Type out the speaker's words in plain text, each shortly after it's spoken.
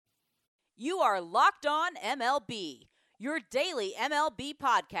You are Locked On MLB, your daily MLB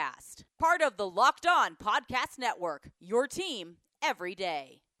podcast. Part of the Locked On Podcast Network, your team every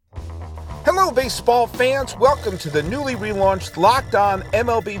day. Hello, baseball fans. Welcome to the newly relaunched Locked On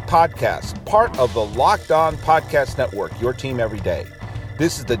MLB podcast, part of the Locked On Podcast Network, your team every day.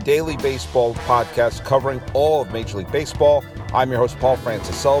 This is the daily baseball podcast covering all of Major League Baseball. I'm your host, Paul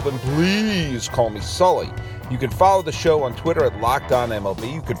Francis Sullivan. Please call me Sully. You can follow the show on Twitter at Locked On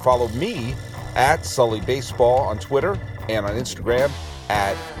MLB. You can follow me at Sully Baseball on Twitter and on Instagram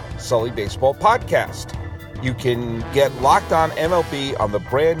at Sully Baseball Podcast. You can get Locked On MLB on the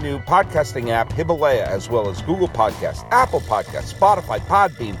brand new podcasting app Himalaya, as well as Google Podcasts, Apple Podcasts, Spotify,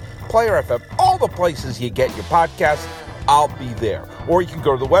 Podbean, Player FM, all the places you get your podcasts. I'll be there. Or you can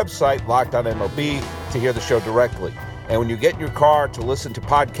go to the website, Locked On MLB, to hear the show directly. And when you get in your car to listen to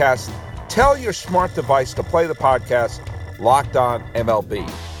podcasts, tell your smart device to play the podcast, Locked On MLB.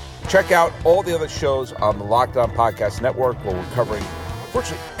 Check out all the other shows on the Locked On Podcast Network where we're covering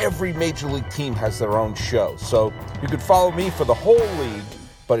virtually every Major League team has their own show. So you can follow me for the whole league,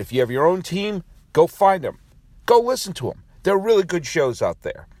 but if you have your own team, go find them. Go listen to them. They're really good shows out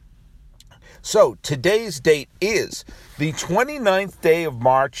there. So today's date is the 29th day of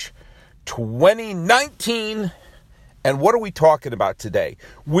March, 2019. And what are we talking about today?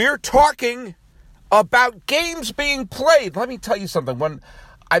 We're talking about games being played. Let me tell you something. When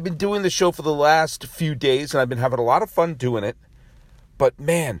I've been doing the show for the last few days, and I've been having a lot of fun doing it. But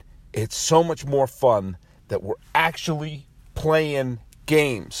man, it's so much more fun that we're actually playing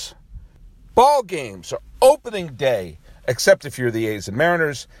games. Ball games are opening day, except if you're the A's and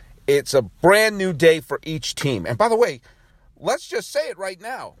Mariners. It's a brand new day for each team. And by the way, let's just say it right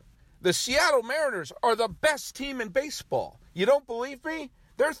now. The Seattle Mariners are the best team in baseball. You don't believe me?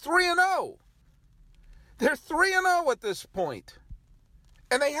 They're 3-0. They're 3-0 at this point.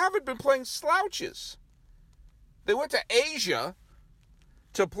 And they haven't been playing slouches. They went to Asia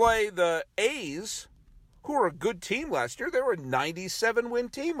to play the A's, who were a good team last year. They were a 97-win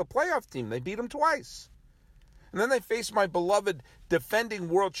team, a playoff team. They beat them twice. And then they faced my beloved defending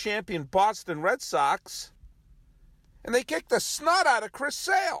world champion Boston Red Sox, and they kicked the snot out of Chris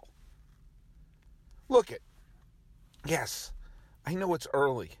Sale. Look it. Yes, I know it's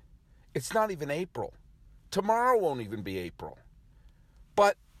early. It's not even April. Tomorrow won't even be April.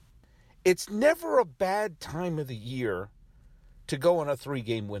 But it's never a bad time of the year to go on a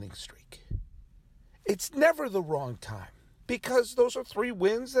 3-game winning streak. It's never the wrong time because those are 3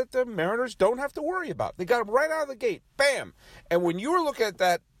 wins that the Mariners don't have to worry about. They got them right out of the gate. Bam! And when you were looking at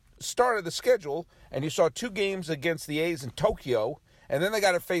that start of the schedule and you saw 2 games against the A's in Tokyo, and then they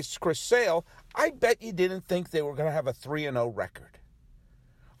got to face Chris Sale, I bet you didn't think they were going to have a 3-0 record.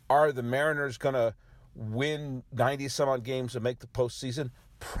 Are the Mariners going to win 90-some-odd games and make the postseason?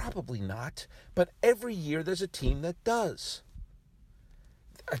 Probably not. But every year there's a team that does.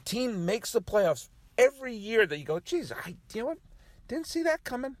 A team makes the playoffs every year that you go, geez, you know what? Didn't see that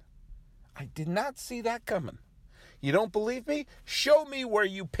coming. I did not see that coming. You don't believe me? Show me where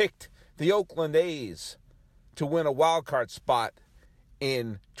you picked the Oakland A's to win a wild card spot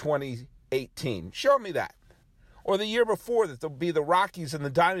in 2018. Show me that. Or the year before that there'll be the Rockies and the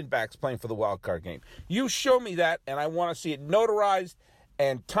Diamondbacks playing for the wild card game. You show me that, and I want to see it notarized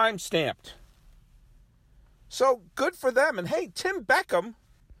and time-stamped. So, good for them. And hey, Tim Beckham,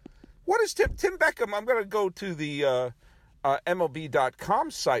 what is Tim Beckham? I'm going to go to the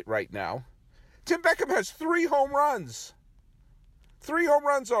MLB.com site right now. Tim Beckham has 3 home runs. 3 home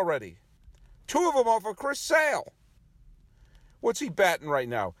runs already. 2 of them off of Chris Sale. What's he batting right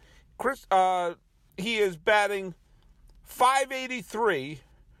now? He is batting .583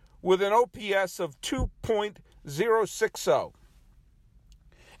 with an OPS of 2.060.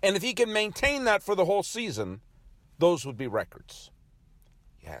 And if he can maintain that for the whole season, those would be records.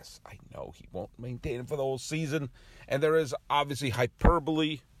 Yes, I know he won't maintain it for the whole season. And there is obviously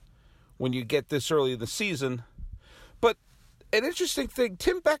hyperbole when you get this early in the season. But an interesting thing,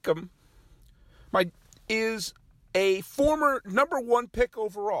 Tim Beckham is a former number 1 pick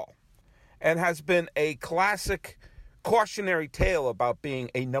overall and has been a classic cautionary tale about being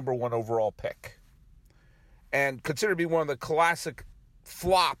a number 1 overall pick. And considered to be one of the classic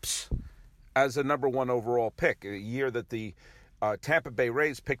flops as a number 1 overall pick. A year that the Tampa Bay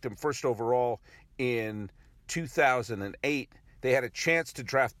Rays picked him first overall in 2008. They had a chance to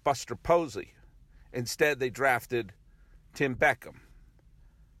draft Buster Posey. Instead, they drafted Tim Beckham.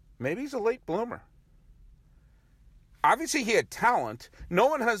 Maybe he's a late bloomer. Obviously, he had talent. No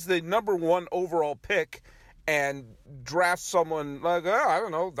one has the number 1 overall pick and draft someone like, oh, I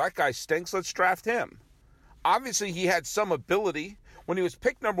don't know, that guy stinks, let's draft him. Obviously, he had some ability. When he was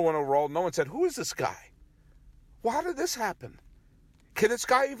picked number 1 overall, no one said, who is this guy? Well, how did this happen? Can this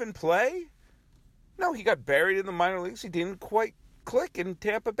guy even play? No, he got buried in the minor leagues. He didn't quite click in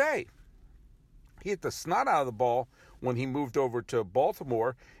Tampa Bay. He hit the snot out of the ball when he moved over to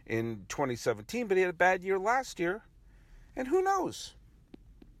Baltimore in 2017, but he had a bad year last year. And who knows?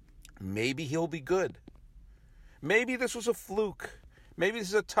 Maybe he'll be good. Maybe this was a fluke. Maybe this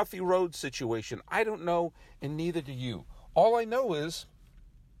is a Tuffy Road situation. I don't know, and neither do you. All I know is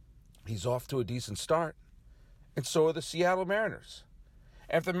he's off to a decent start, and so are the Seattle Mariners.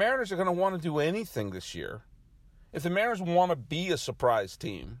 And if the Mariners are going to want to do anything this year, if the Mariners want to be a surprise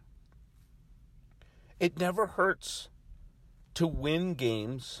team, it never hurts to win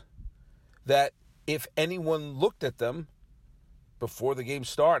games that if anyone looked at them before the game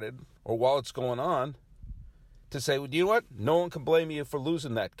started or while it's going on, to say, well, you know what? No one can blame you for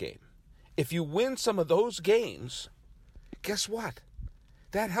losing that game. If you win some of those games, guess what?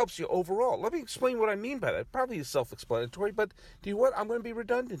 That helps you overall. Let me explain what I mean by that. Probably is self-explanatory, but do you know what? I'm going to be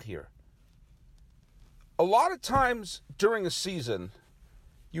redundant here. A lot of times during a season,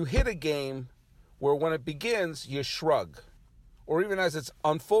 you hit a game where when it begins, you shrug. Or even as it's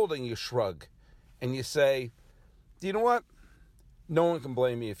unfolding, you shrug. And you say, do you know what? No one can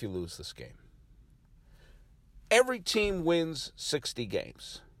blame me if you lose this game. Every team wins 60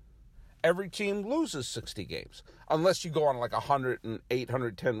 games. Every team loses 60 games. Unless you go on like 108,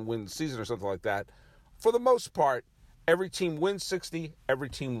 110 win season or something like that. For the most part, every team wins 60, every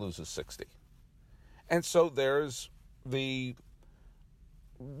team loses 60. And so there's the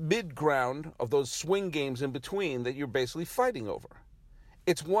mid-ground of those swing games in between that you're basically fighting over.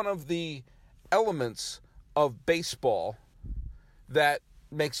 It's one of the elements of baseball that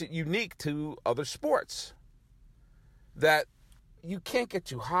makes it unique to other sports. That you can't get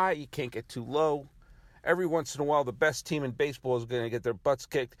too high, you can't get too low. Every once in a while, the best team in baseball is going to get their butts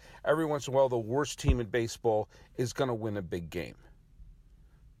kicked. Every once in a while, the worst team in baseball is going to win a big game.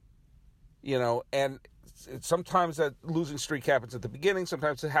 You know, and sometimes that losing streak happens at the beginning,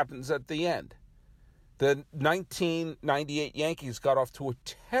 sometimes it happens at the end. The 1998 Yankees got off to a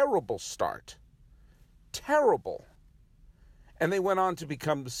terrible start. Terrible. And they went on to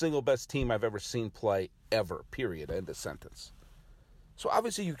become the single best team I've ever seen play, ever, period, end of sentence. So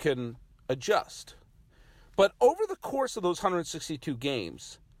obviously you can adjust. But over the course of those 162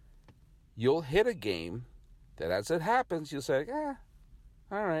 games, you'll hit a game that as it happens, you'll say,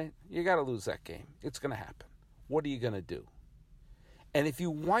 all right, you got to lose that game. It's going to happen. What are you going to do? And if you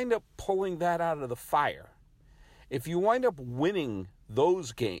wind up pulling that out of the fire, if you wind up winning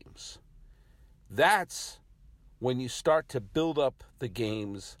those games, that's when you start to build up the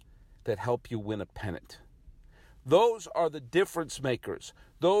games that help you win a pennant. Those are the difference makers.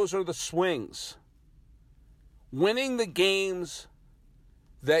 Those are the swings. Winning the games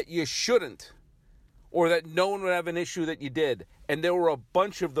that you shouldn't, or that no one would have an issue that you did. And there were a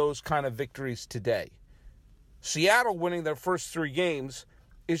bunch of those kind of victories today. Seattle winning their first 3 games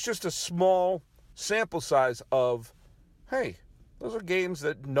is just a small sample size of, hey, those are games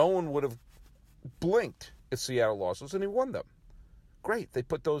that no one would have blinked if Seattle lost those, and he won them. Great, they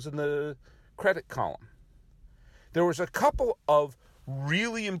put those in the credit column. There was a couple of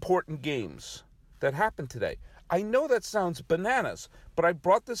really important games that happened today. I know that sounds bananas, but I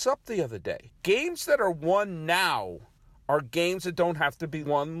brought this up the other day. Games that are won now are games that don't have to be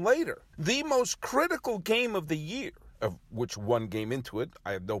won later. The most critical game of the year, of which one game into it,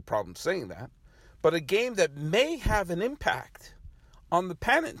 I have no problem saying that, but a game that may have an impact on the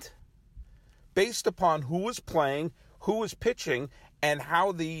pennant based upon who was playing, who was pitching, and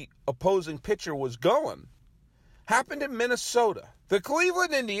how the opposing pitcher was going, happened in Minnesota. The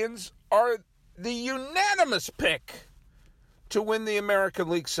Cleveland Indians are the unanimous pick to win the American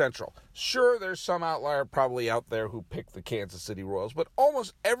League Central. Sure, there's some outlier probably out there who picked the Kansas City Royals, but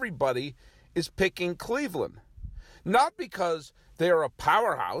almost everybody is picking Cleveland. Not because they're a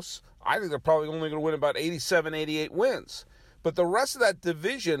powerhouse. I think they're probably only going to win about 87, 88 wins. But the rest of that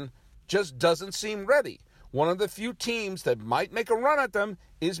division just doesn't seem ready. One of the few teams that might make a run at them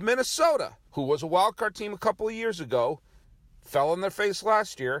is Minnesota, who was a wild card team a couple of years ago, fell on their face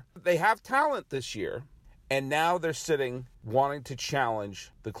last year. They have talent this year, and now they're sitting wanting to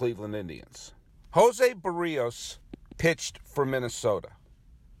challenge the Cleveland Indians. Jose Barrios pitched for Minnesota.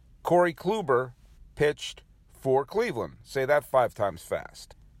 Corey Kluber pitched for Cleveland. Say that 5 times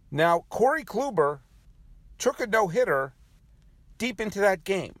fast. Now, Corey Kluber took a no-hitter deep into that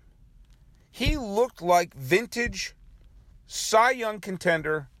game. He looked like vintage Cy Young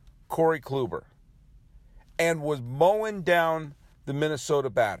contender Corey Kluber and was mowing down the Minnesota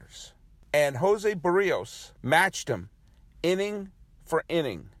batters. And Jose Barrios matched him inning for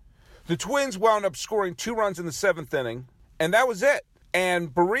inning. The Twins wound up scoring 2 runs in the 7th inning, and that was it.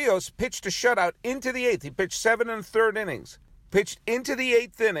 And Berríos pitched a shutout into the 8th. He pitched 7 1/3 innings, pitched into the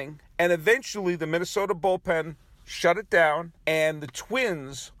 8th inning, and eventually the Minnesota bullpen shut it down, and the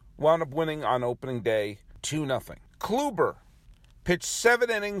Twins wound up winning on opening day 2-0. Kluber pitched 7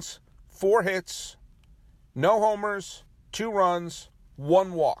 innings, 4 hits, no homers, 2 runs,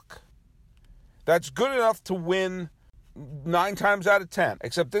 1 walk. That's good enough to win 9 times out of 10,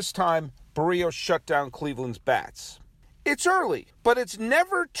 except this time Berríos shut down Cleveland's bats. It's early, but it's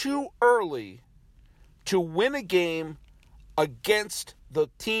never too early to win a game against the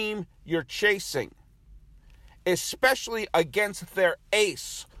team you're chasing, especially against their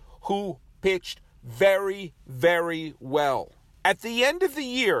ace, who pitched very, very well. At the end of the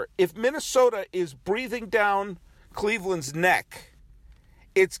year, if Minnesota is breathing down Cleveland's neck,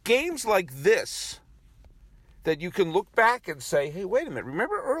 it's games like this that you can look back and say, hey, wait a minute,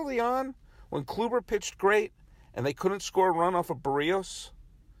 remember early on when Kluber pitched great and they couldn't score a run off of Berríos?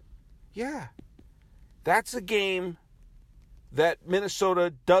 Yeah, that's a game that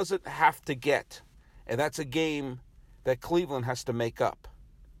Minnesota doesn't have to get, and that's a game that Cleveland has to make up.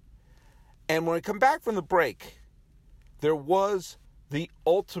 And when I come back from the break, there was the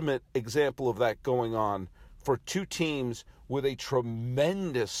ultimate example of that going on for 2 teams with a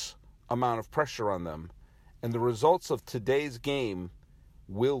tremendous amount of pressure on them. And the results of today's game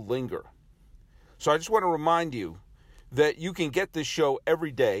will linger. So I just want to remind you that you can get this show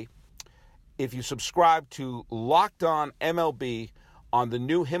every day if you subscribe to Locked On MLB on the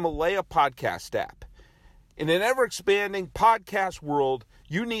new Himalaya podcast app. In an ever-expanding podcast world,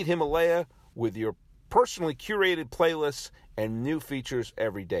 you need Himalaya with your personally curated playlists and new features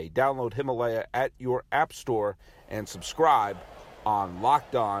every day. Download Himalaya at your app store and subscribe on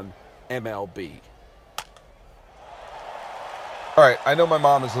Locked On MLB. All right, I know my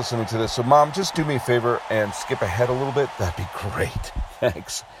mom is listening to this, so Mom, just do me a favor and skip ahead a little bit. That'd be great.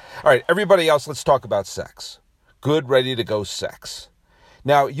 Thanks. All right, everybody else, let's talk about sex. Good, ready to go sex.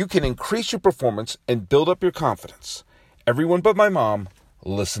 Now, you can increase your performance and build up your confidence. Everyone but my mom,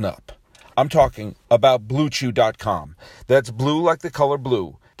 listen up. I'm talking about BlueChew.com. That's blue like the color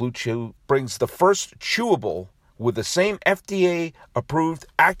blue. Blue Chew brings the first chewable with the same FDA-approved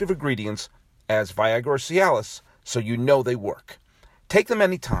active ingredients as Viagra or Cialis, so you know they work. Take them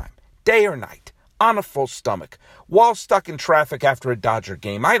anytime, day or night, on a full stomach, while stuck in traffic after a Dodger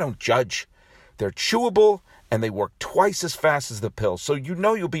game. I don't judge. They're chewable, and they work twice as fast as the pill, so you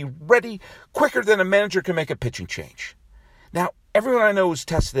know you'll be ready quicker than a manager can make a pitching change. Now, everyone I know has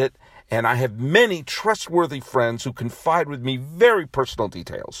tested it, and I have many trustworthy friends who confide with me very personal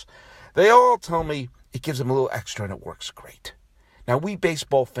details. They all tell me it gives them a little extra and it works great. Now, we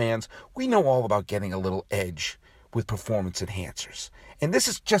baseball fans, we know all about getting a little edge with performance enhancers. And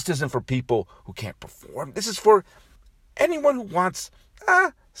this just isn't for people who can't perform. This is for anyone who wants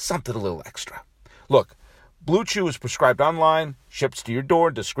something a little extra. Look, Blue Chew is prescribed online, ships to your door,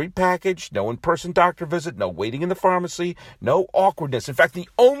 discreet package, no in-person doctor visit, no waiting in the pharmacy, no awkwardness. In fact, the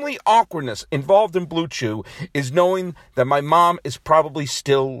only awkwardness involved in Blue Chew is knowing that my mom is probably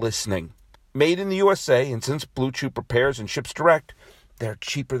still listening. Made in the USA, and since Blue Chew prepares and ships direct, they're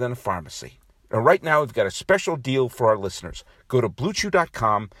cheaper than a pharmacy. And right now, we've got a special deal for our listeners. Go to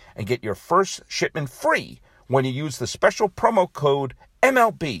BlueChew.com and get your first shipment free when you use the special promo code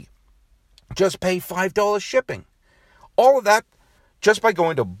MLB. Just pay $5 shipping. All of that just by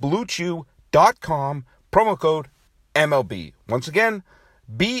going to BlueChew.com, promo code MLB. Once again,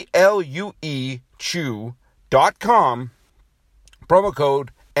 BLUE Chew.com, promo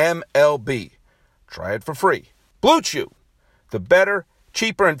code MLB. Try it for free. Blue Chew, the better,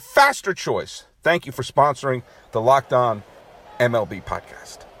 cheaper, and faster choice. Thank you for sponsoring the Locked On MLB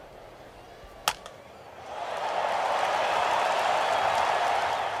podcast.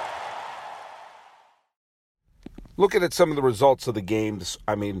 Looking at some of the results of the games,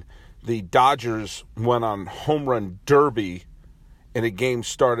 I mean, the Dodgers went on home run derby in a game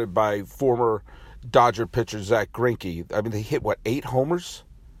started by former Dodger pitcher Zach Greinke. I mean, they hit, 8 homers?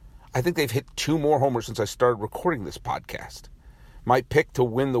 I think they've hit 2 more homers since I started recording this podcast. My pick to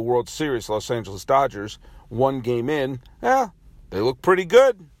win the World Series, Los Angeles Dodgers, 1 game in, they look pretty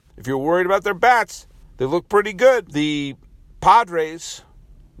good. If you're worried about their bats, they look pretty good. The Padres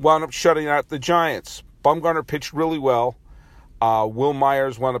wound up shutting out the Giants. Bumgarner pitched really well. Will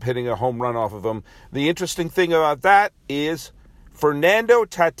Myers wound up hitting a home run off of him. The interesting thing about that is Fernando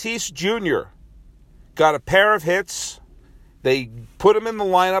Tatis Jr. got a pair of hits. They put him in the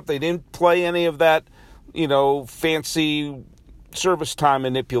lineup. They didn't play any of that, fancy service time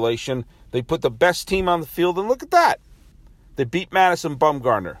manipulation. They put the best team on the field, and look at that. They beat Madison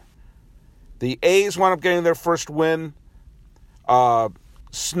Bumgarner. The A's wound up getting their first win.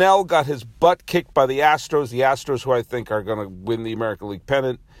 Snell got his butt kicked by the Astros. The Astros, who I think are going to win the American League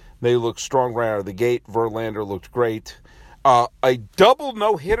pennant. They looked strong right out of the gate. Verlander looked great. A double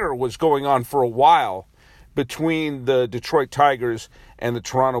no-hitter was going on for a while between the Detroit Tigers and the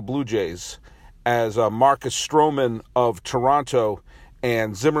Toronto Blue Jays, as Marcus Stroman of Toronto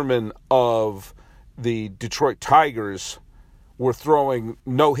and Zimmerman of the Detroit Tigers were throwing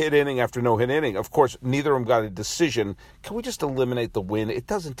no-hit inning after no-hit inning. Of course, neither of them got a decision. Can we just eliminate the win? It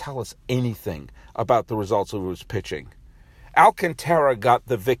doesn't tell us anything about the results of his pitching. Alcantara got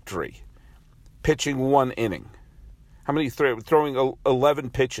the victory, pitching 1 inning. How many throwing 11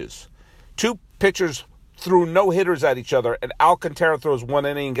 pitches? 2 pitchers threw no-hitters at each other, and Alcantara throws 1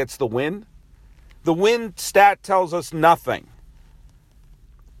 inning and gets the win? The win stat tells us nothing.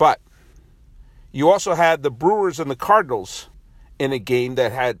 But you also had the Brewers and the Cardinals in a game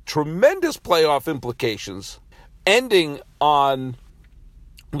that had tremendous playoff implications, ending on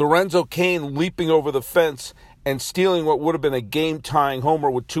Lorenzo Cain leaping over the fence and stealing what would have been a game-tying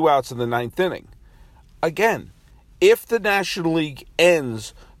homer with 2 outs in the 9th inning. Again, if the National League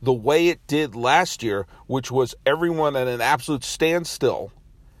ends the way it did last year, which was everyone at an absolute standstill,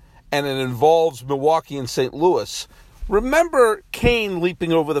 and it involves Milwaukee and St. Louis, remember Cain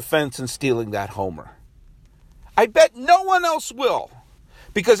leaping over the fence and stealing that homer. I bet no one else will,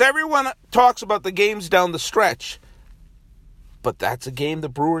 because everyone talks about the games down the stretch, but that's a game the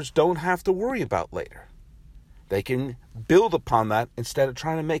Brewers don't have to worry about later. They can build upon that instead of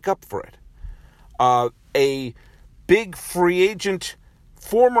trying to make up for it. A big free agent,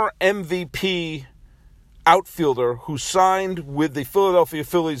 former MVP outfielder who signed with the Philadelphia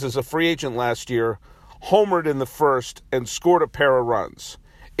Phillies as a free agent last year, homered in the first and scored a pair of runs.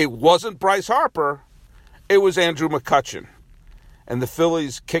 It wasn't Bryce Harper. It was Andrew McCutchen. And the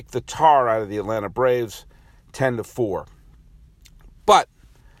Phillies kicked the tar out of the Atlanta Braves 10-4. But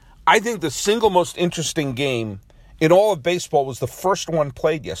I think the single most interesting game in all of baseball was the first one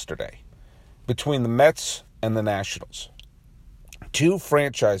played yesterday between the Mets and the Nationals. 2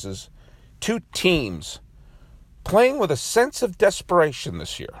 franchises, 2 teams playing with a sense of desperation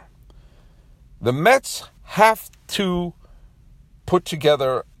this year. The Mets have to put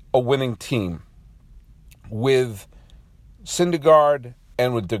together a winning team with Syndergaard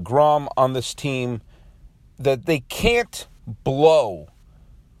and with DeGrom on this team that they can't blow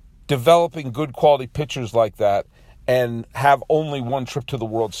developing good quality pitchers like that and have only one trip to the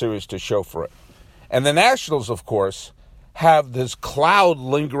World Series to show for it. And the Nationals, of course, have this cloud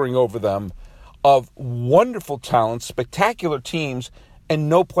lingering over them of wonderful talent, spectacular teams, and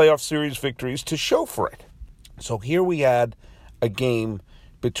no playoff series victories to show for it. So here we had a game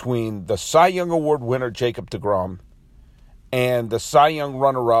between the Cy Young Award winner, Jacob deGrom, and the Cy Young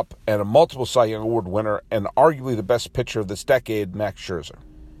runner-up and a multiple Cy Young Award winner and arguably the best pitcher of this decade, Max Scherzer.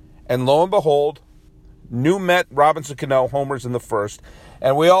 And lo and behold, new Met Robinson Cano homers in the first.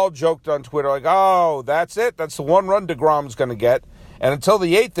 And we all joked on Twitter like, oh, that's it. That's the one run DeGrom's going to get. And until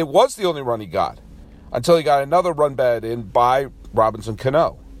the 8th, it was the only run he got. Until he got another run batted in by Robinson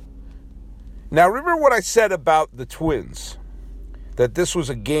Cano. Now, remember what I said about the Twins? That this was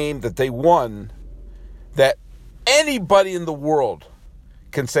a game that they won that anybody in the world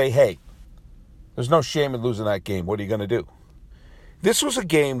can say, hey, there's no shame in losing that game. What are you going to do? This was a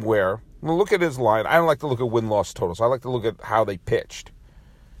game where, look at his line. I don't like to look at win-loss totals. I like to look at how they pitched.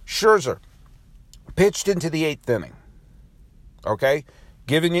 Scherzer pitched into the 8th inning. Okay?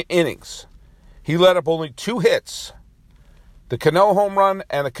 Giving you innings. He let up only 2 hits. The Cano home run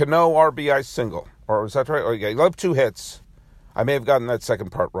and a Cano RBI single. Or was that right? Oh, yeah, he let up 2 hits. I may have gotten that second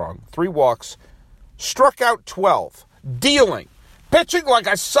part wrong. 3 walks. Struck out 12. Dealing. Pitching like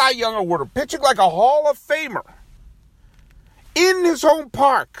a Cy Young Award. Pitching like a Hall of Famer. In his home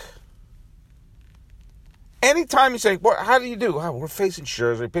park. Anytime you say, well, how do you do? Oh, we're facing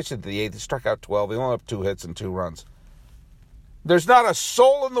Scherzer. He pitched into the 8th. He struck out 12. He only had 2 hits and 2 runs. There's not a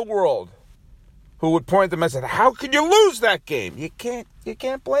soul in the world who would point them and say, how could you lose that game? You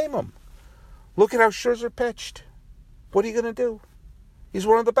can't blame him. Look at how Scherzer pitched. What are you going to do? He's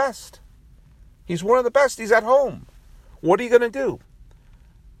one of the best. He's one of the best. He's at home. What are you going to do?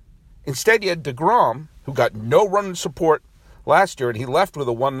 Instead, you had DeGrom, who got no run support last year, and he left with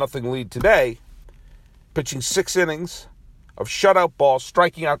a 1-0 lead today, pitching 6 innings of shutout ball,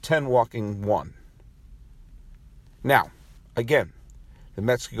 striking out 10, walking 1. Now, again, the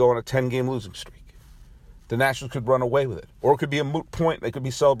Mets could go on a 10-game losing streak. The Nationals could run away with it. Or it could be a moot point. They could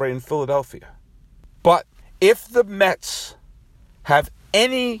be celebrating in Philadelphia. But if the Mets have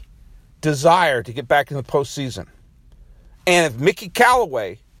any desire to get back in the postseason, And if Mickey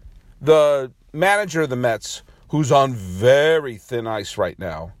Callaway, the manager of the Mets, who's on very thin ice right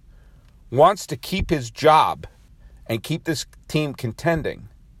now, wants to keep his job and keep this team contending,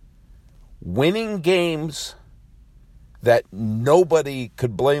 winning games that nobody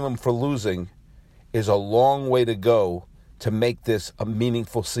could blame him for losing is a long way to go to make this a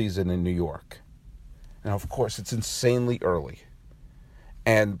meaningful season in New York. And of course, it's insanely early.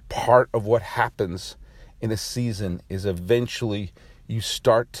 And part of what happens in a season is eventually you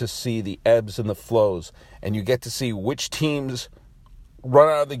start to see the ebbs and the flows, and you get to see which teams run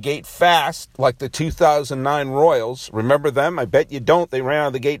out of the gate fast, like the 2009 Royals. Remember them? I bet you don't. They ran out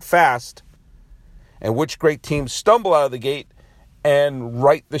of the gate fast. And which great teams stumble out of the gate and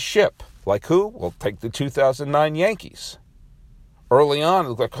right the ship. Like who? Well, take the 2009 Yankees. Early on, it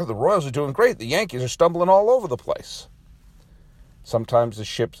looked like, oh, the Royals are doing great. The Yankees are stumbling all over the place. Sometimes the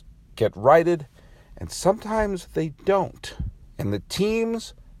ships get righted, and sometimes they don't. And the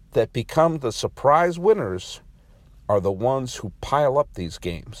teams that become the surprise winners are the ones who pile up these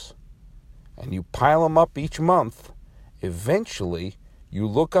games. And you pile them up each month. Eventually, you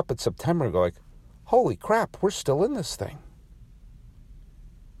look up at September and go like, holy crap, we're still in this thing.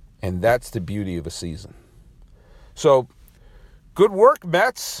 And that's the beauty of a season. So, good work,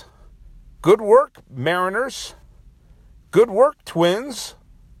 Mets. Good work, Mariners. Good work, Twins.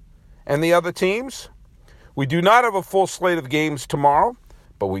 And the other teams. We do not have a full slate of games tomorrow,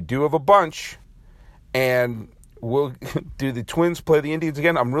 but we do have a bunch. And will do the Twins play the Indians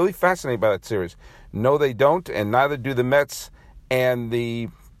again? I'm really fascinated by that series. No, they don't, and neither do the Mets and the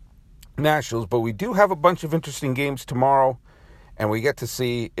Nationals. But we do have a bunch of interesting games tomorrow, and we get to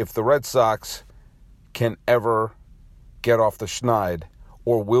see if the Red Sox can ever get off the schneid,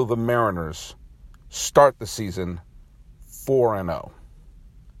 or will the Mariners start the season 4-0.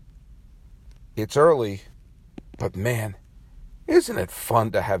 It's early, but man, isn't it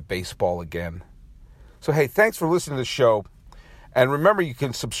fun to have baseball again? So, hey, thanks for listening to the show. And remember, you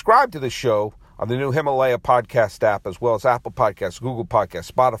can subscribe to the show on the new Himalaya podcast app, as well as Apple Podcasts, Google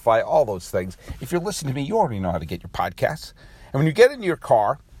Podcasts, Spotify, all those things. If you're listening to me, you already know how to get your podcasts. And when you get into your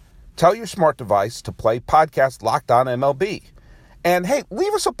car, tell your smart device to play podcast Locked On MLB. And, hey,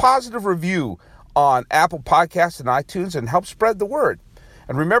 leave us a positive review on Apple Podcasts and iTunes and help spread the word.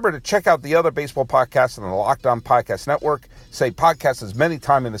 And remember to check out the other baseball podcasts on the Locked On Podcast Network. Say podcast as many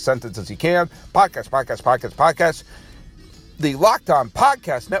times in a sentence as you can. Podcast, podcast, podcast, podcast. The Locked On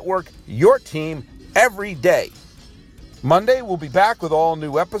Podcast Network, your team every day. Monday, we'll be back with all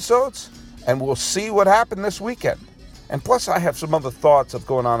new episodes, and we'll see what happened this weekend. And plus, I have some other thoughts of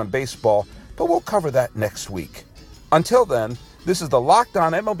going on in baseball, but we'll cover that next week. Until then, this is the Locked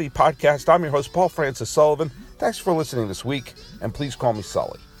On MLB Podcast. I'm your host, Paul Francis Sullivan. Thanks for listening this week, and please call me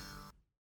Sully.